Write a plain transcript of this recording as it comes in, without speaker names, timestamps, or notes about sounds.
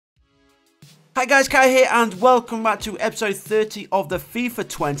Hi guys, Kai here and welcome back to episode 30 of the FIFA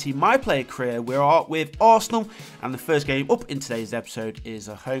 20 My Player career. We're out with Arsenal and the first game up in today's episode is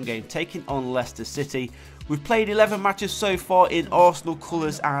a home game taking on Leicester City. We've played 11 matches so far in Arsenal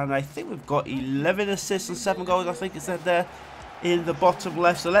colours and I think we've got 11 assists and 7 goals, I think it said there in the bottom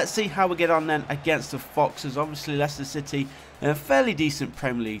left. So let's see how we get on then against the Foxes. Obviously Leicester City, a fairly decent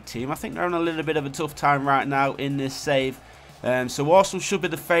Premier League team. I think they're on a little bit of a tough time right now in this save. So Arsenal should be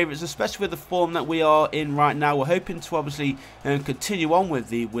the favourites, especially with the form that we are in right now. We're hoping to obviously continue on with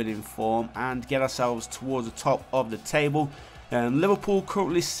the winning form and get ourselves towards the top of the table. Liverpool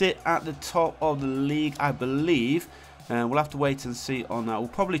currently sit at the top of the league, I believe. We'll have to wait and see on that. We'll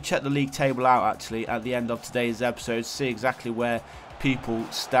probably check the league table out actually at the end of today's episode, see exactly where people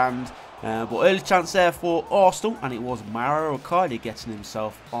stand. But early chance there for Arsenal, and it was Mauro Icardi getting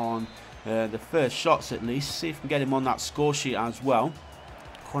himself on the first shots at least. See if we can get him on that score sheet as well.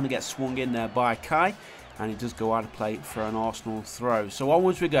 Corner gets swung in there by Kai, and he does go out of play for an Arsenal throw. So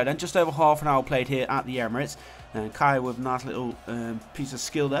onwards we go then. Just over half an hour played here at the Emirates. Kai with a nice little piece of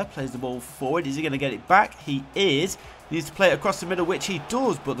skill there, plays the ball forward. Is he going to get it back? He is. He needs to play it across the middle, which he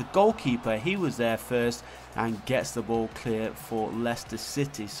does, but the goalkeeper, he was there first and gets the ball clear for Leicester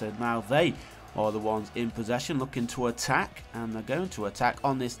City. So now they are the ones in possession, looking to attack, and they're going to attack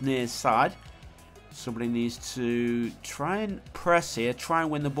on this near side. Somebody needs to try and press here, try and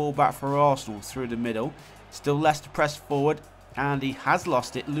win the ball back for Arsenal through the middle. Still Leicester press forward, and he has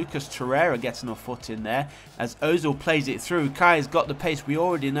lost it. Lucas Torreira getting a foot in there as Ozil plays it through. Kai has got the pace, we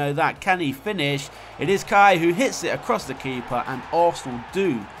already know that. Can he finish? It is Kai who hits it across the keeper, and Arsenal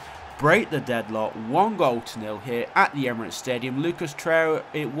do break the deadlock. 1-0 here at the Emirates Stadium. Lucas Torreira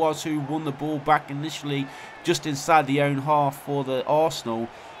it was who won the ball back initially just inside the own half for the Arsenal,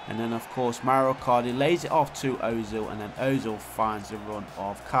 and then of course Mauro Icardi lays it off to Ozil, and then Ozil finds the run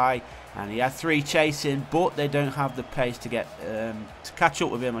of Kai, and he had 3 chasing, but they don't have the pace to get to catch up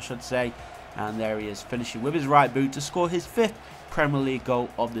with him, I should say. And there he is, finishing with his right boot to score his 5th Premier League goal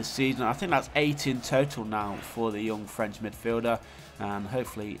of the season. I think that's 8 in total now for the young French midfielder, and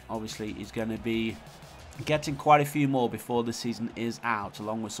hopefully obviously he's going to be getting quite a few more before the season is out,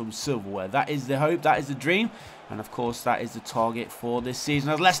 along with some silverware. That is the hope, that is the dream, and of course that is the target for this season.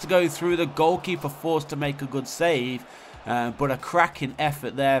 As Leicester go through, the goalkeeper forced to make a good save, but a cracking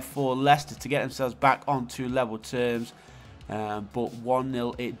effort there for Leicester to get themselves back onto level terms. But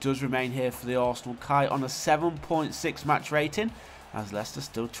 1-0 it does remain here for the Arsenal. Kai on a 7.6 match rating, as Leicester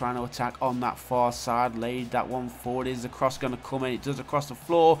still trying to attack on that far side. Laid that one forward. Is the cross going to come in? It does across the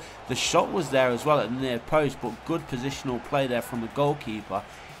floor. The shot was there as well at the near post, but good positional play there from the goalkeeper.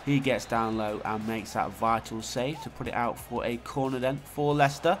 He gets down low and makes that vital save to put it out for a corner then for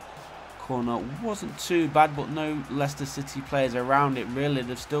Leicester. Corner wasn't too bad, but no Leicester City players around it really.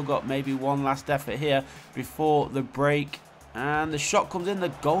 They've still got maybe one last effort here before the break. And the shot comes in. The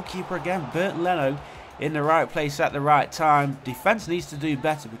goalkeeper again, Bernd Leno, in the right place at the right time. Defence needs to do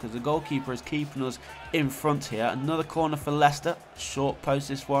better because the goalkeeper is keeping us in front here. Another corner for Leicester. Short post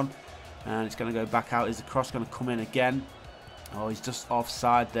this one. And it's going to go back out. Is the cross going to come in again? Oh, he's just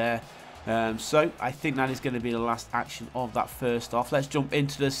offside there. So I think that is going to be the last action of that first off. Let's jump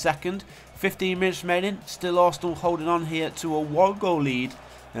into the second. 15 minutes remaining. Still Arsenal holding on here to a 1-goal lead.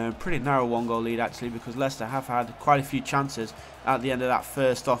 Pretty narrow 1-goal lead actually, because Leicester have had quite a few chances at the end of that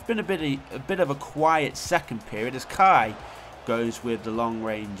first off. Been a bit of a quiet second period as Kai goes with the long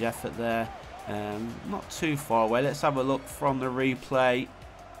range effort there. Not too far away. Let's have a look from the replay.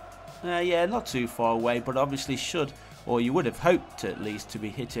 Yeah, not too far away, but obviously should, or you would have hoped at least, to be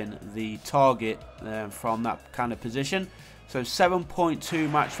hitting the target from that kind of position. So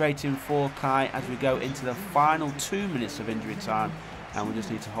 7.2 match rating for Kai as we go into the final 2 minutes of injury time. And we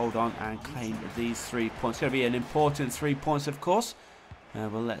just need to hold on and claim these 3 points. It's going to be an important 3 points, of course.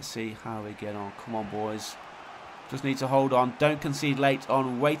 But let's see how we get on. Come on, boys. Just need to hold on. Don't concede late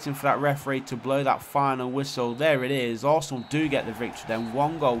on. Waiting for that referee to blow that final whistle. There it is. Arsenal do get the victory then.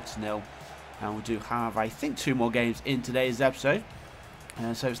 1-0. And we do have, I think, 2 more games in today's episode.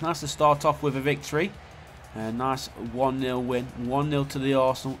 So it's nice to start off with a victory. Nice 1-0 win. 1-0 to the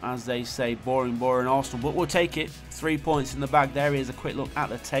Arsenal, as they say. Boring, boring Arsenal, but we'll take it. 3 points in the bag. There is a quick look at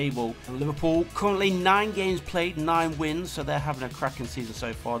the table. Liverpool currently 9 games played, 9 wins, so they're having a cracking season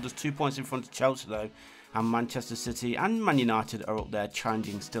so far. Just 2 points in front of Chelsea though, and Manchester City and Man United are up there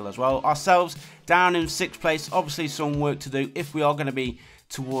challenging still as well. Ourselves down in 6th place. Obviously some work to do if we are going to be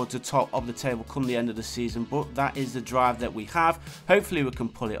towards the top of the table come the end of the season, but that is the drive that we have. Hopefully we can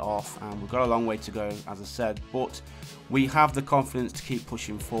pull it off, and we've got a long way to go, as I said, but we have the confidence to keep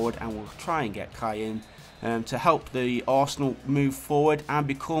pushing forward, and we'll try and get Kai in to help the Arsenal move forward and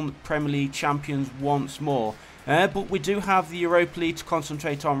become Premier League champions once more. But we do have the Europa League to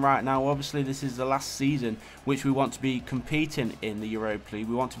concentrate on right now. Obviously, this is the last season which we want to be competing in the Europa League.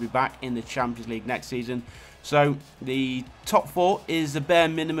 We want to be back in the Champions League next season. So the top 4 is the bare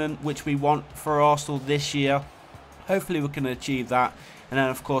minimum which we want for Arsenal this year. Hopefully we can achieve that. And then,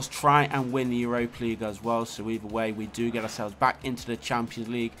 of course, try and win the Europa League as well. So either way, we do get ourselves back into the Champions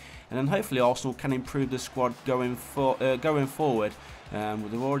League. And then hopefully Arsenal can improve the squad going forward.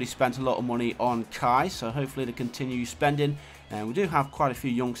 They've already spent a lot of money on Kai, so hopefully they continue spending. And we do have quite a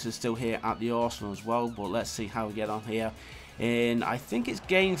few youngsters still here at the Arsenal as well. But let's see how we get on here. I think it's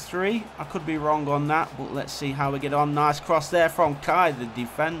game 3. I could be wrong on that, but let's see how we get on. Nice cross there from Kai. The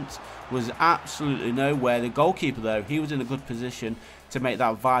defence was absolutely nowhere. The goalkeeper, though, he was in a good position to make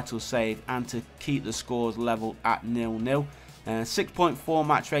that vital save and to keep the scores level at 0-0. 6.4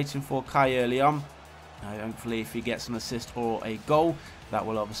 match rating for Kai early on. Hopefully if he gets an assist or a goal, that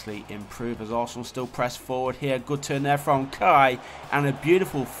will obviously improve as Arsenal still press forward here. Good turn there from Kai and a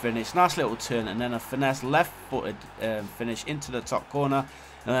beautiful finish. Nice little turn and then a finesse left-footed finish into the top corner.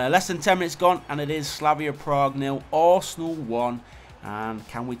 Less than 10 minutes gone and it is Slavia Prague 0, Arsenal 1. And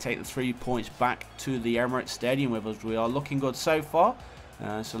can we take the 3 points back to the Emirates Stadium with us? We are looking good so far.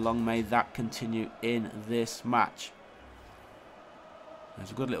 So long may that continue in this match.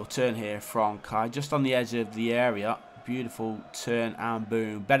 There's a good little turn here from Kai, just on the edge of the area. Beautiful turn and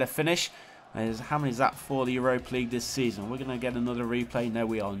boom. Better finish. How many is that for the Europa League this season? We're going to get another replay. No,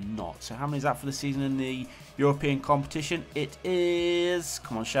 we are not. So how many is that for the season in the European competition? It is...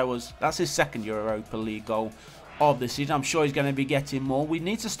 Come on, show us. That's his second Europa League goal of the season. I'm sure he's going to be getting more. We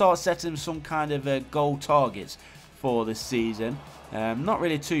need to start setting some kind of goal targets for this season. Not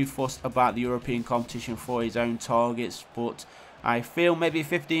really too fussed about the European competition for his own targets, but I feel maybe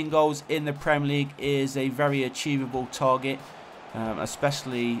 15 goals in the Premier League is a very achievable target,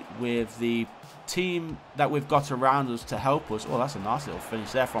 especially with the team that we've got around us to help us. Oh, that's a nice little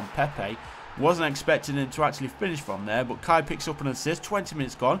finish there from Pepe. Wasn't expecting him to actually finish from there, but Kai picks up an assist. 20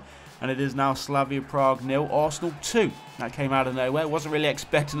 minutes gone, and it is now Slavia Prague 0, Arsenal 2. That came out of nowhere. Wasn't really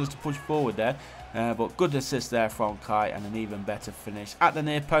expecting us to push forward there, but good assist there from Kai, and an even better finish at the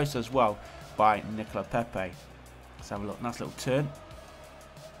near post as well by Nicola Pepe. Let's have a look. Nice little turn.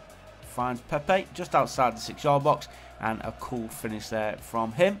 Finds Pepe just outside the 6-yard box, and a cool finish there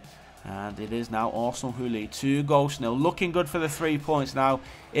from him. And it is now Arsenal who lead 2-0. Looking good for the 3 points now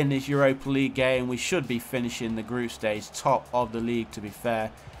in this Europa League game. We should be finishing the group stage top of the league, to be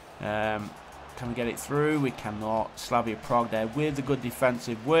fair. Can we get it through? We cannot. Slavia Prague there with the good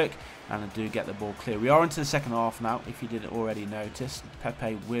defensive work, and I do get the ball clear. We are into the second half now, if you didn't already notice.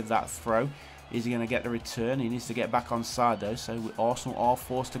 Pepe with that throw. Is he going to get the return? He needs to get back on side though, so Arsenal are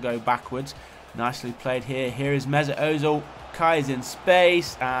forced to go backwards. Nicely played here. Here is Mesut Ozil. Kai is in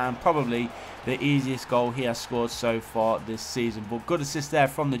space, and probably the easiest goal he has scored so far this season. But good assist there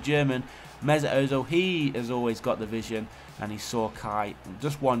from the German. Mesut Ozil, he has always got the vision, and he saw Kai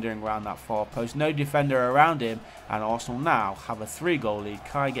just wandering around that far post. No defender around him, and Arsenal now have a 3-goal lead.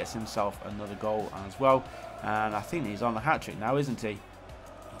 Kai gets himself another goal as well, and I think he's on the hat-trick now, isn't he?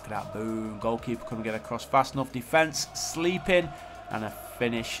 Look at that, boom. Goalkeeper couldn't get across fast enough. Defence sleeping, and a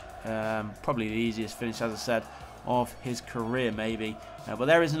finish. Probably the easiest finish, as I said, of his career maybe. But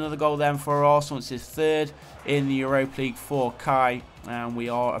there is another goal then for Arsenal. It's his 3rd in the Europa League for Kai, and we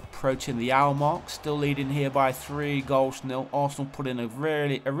are approaching the hour mark, still leading here by 3-0. Arsenal put in a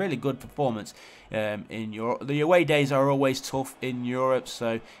really good performance in Europe. The away days are always tough in Europe,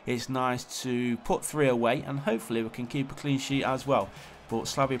 so it's nice to put 3 away, and hopefully we can keep a clean sheet as well. But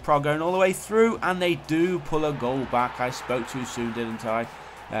Slavia Prague going all the way through, and they do pull a goal back. I spoke too soon, didn't I?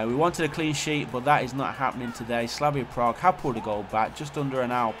 We wanted a clean sheet, but that is not happening today. Slavia Prague have pulled a goal back. Just under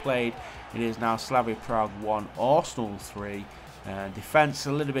an hour played. It is now Slavia Prague 1, Arsenal 3. Defence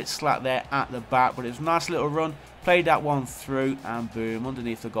a little bit slack there at the back, but it was a nice little run. Played that one through, and boom,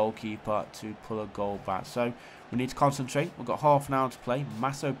 underneath the goalkeeper to pull a goal back. So we need to concentrate. We've got half an hour to play.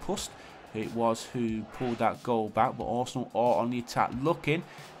 Maso Pust, it was who pulled that goal back, but Arsenal are on the attack, looking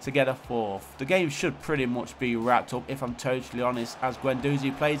to get a 4th. The game should pretty much be wrapped up, if I'm totally honest, as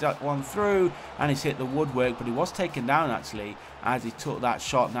Guendouzi plays that one through, and he's hit the woodwork, but he was taken down actually as he took that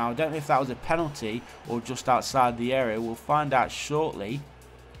shot. Now I don't know if that was a penalty or just outside the area. We'll find out shortly.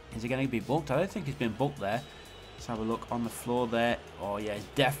 Is he going to be booked? I don't think he's been booked there. Let's have a look on the floor there. Oh yeah, it's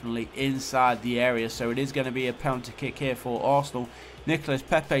definitely inside the area, so it is going to be a penalty kick here for Arsenal. Nicolas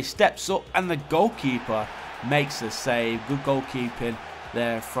Pepe steps up, and the goalkeeper makes the save. Good goalkeeping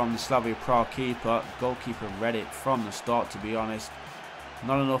there from the Slavia Prague keeper. Goalkeeper read it from the start, to be honest.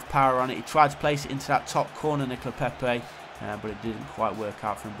 Not enough power on it. He tried to place it into that top corner, Nicola Pepe, but it didn't quite work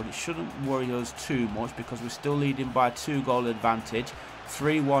out for him. But it shouldn't worry us too much because we're still leading by a 2-goal advantage.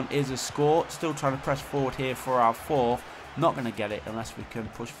 3-1 is a score. Still trying to press forward here for our 4th. Not going to get it unless we can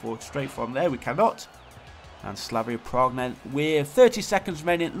push forward straight from there. We cannot. And Slavia Prague then with 30 seconds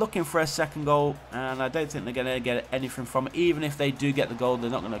remaining, looking for a second goal. And I don't think they're going to get anything from it. Even if they do get the goal,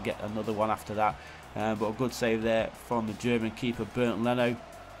 they're not going to get another one after that. But a good save there from the German keeper, Bernd Leno.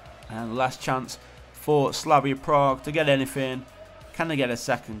 And last chance for Slavia Prague to get anything. Can they get a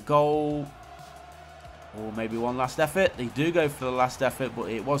second goal? Or maybe one last effort? They do go for the last effort, but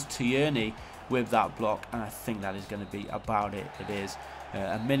it was Tierney with that block, and I think that is going to be about it. It is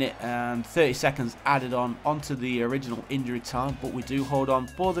a minute and 30 seconds added on onto the original injury time, but we do hold on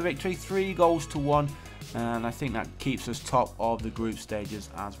for the victory, 3-1, and I think that keeps us top of the group stages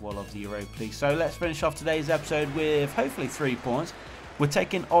as well of the Europa League. So let's finish off today's episode with hopefully 3 points. We're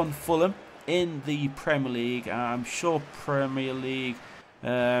taking on Fulham in the Premier League. I'm sure Premier League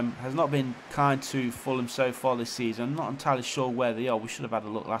has not been kind to Fulham so far this season. I'm not entirely sure where they are. We should have had a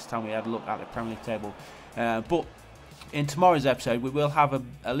look last time we had a look at the Premier League table. But in tomorrow's episode, we will have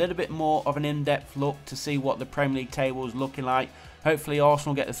a little bit more of an in-depth look to see what the Premier League table is looking like. Hopefully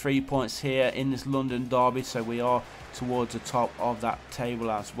Arsenal get the 3 points here in this London derby, so we are towards the top of that table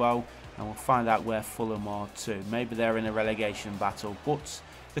as well. And we'll find out where Fulham are too. Maybe they're in a relegation battle, but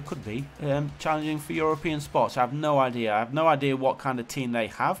there could be challenging for European spots. I have no idea. I have no idea what kind of team they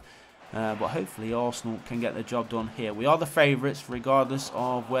have. But hopefully Arsenal can get the job done here. We are the favourites regardless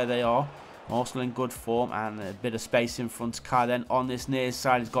of where they are. Arsenal in good form and a bit of space in front. Kai then on this near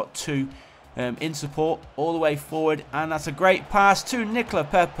side has got 2 in support all the way forward. And that's a great pass to Nicola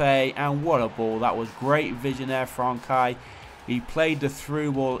Pepe. And what a ball. That was great vision there from Kai. He played the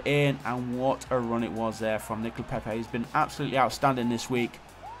through ball in, and what a run it was there from Nicola Pepe. He's been absolutely outstanding this week.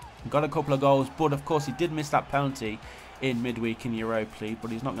 Got a couple of goals, but of course he did miss that penalty in midweek in Europa League, but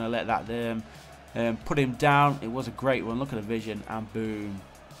he's not going to let that put him down. It was a great run. Look at the vision, and boom.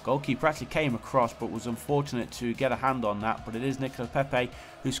 Goalkeeper actually came across, but was unfortunate to get a hand on that. But it is Nicola Pepe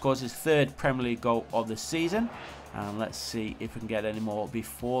who scores his 3rd Premier League goal of the season. And let's see if we can get any more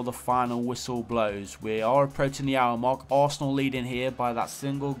before the final whistle blows. We are approaching the hour mark. Arsenal leading here by that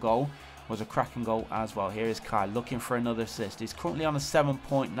single goal. Was a cracking goal as well. Here is Kai looking for another assist. He's currently on a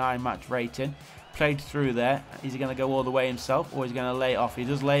 7.9 match rating. Played through there. Is he going to go all the way himself, or is he going to lay it off? He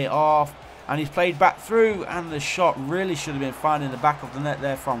does lay it off, and he's played back through, and the shot really should have been fine in the back of the net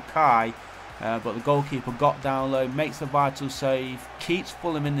there from Kai. But the goalkeeper got down low, makes the vital save, keeps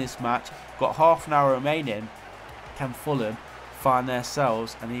Fulham in this match. Got half an hour remaining. Can Fulham find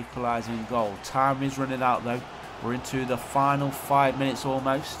themselves an equalising goal? Time is running out though. We're into the final 5 minutes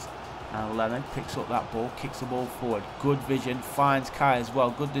almost. And Leno picks up that ball, kicks the ball forward. Good vision, finds Kai as well.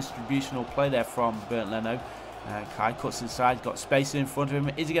 Good distributional play there from Bernd Leno. Kai cuts inside, got space in front of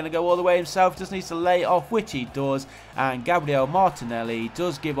him. Is he going to go all the way himself? Just needs to lay it off, which he does. And Gabriel Martinelli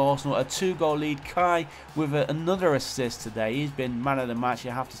does give Arsenal a 2-goal lead. Kai with another assist today. He's been man of the match,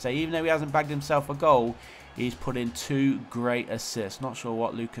 you have to say. Even though he hasn't bagged himself a goal, he's put in 2 great assists. Not sure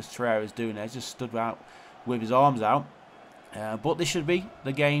what Lucas Torreira is doing there. He's just stood out with his arms out. But this should be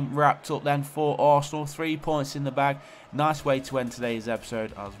the game wrapped up then for Arsenal. 3 points in the bag. Nice way to end today's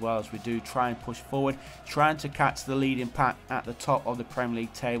episode, as well as we do try and push forward, trying to catch the leading pack at the top of the Premier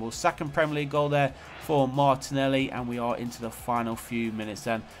League table. 2nd Premier League goal there for Martinelli, and we are into the final few minutes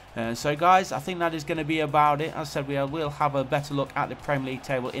then. So guys, I think that is going to be about it. As I said, we will have a better look at the Premier League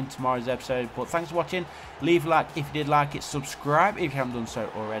table in tomorrow's episode. But thanks for watching. Leave a like if you did like it. Subscribe if you haven't done so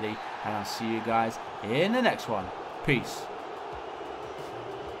already. And I'll see you guys in the next one. Peace.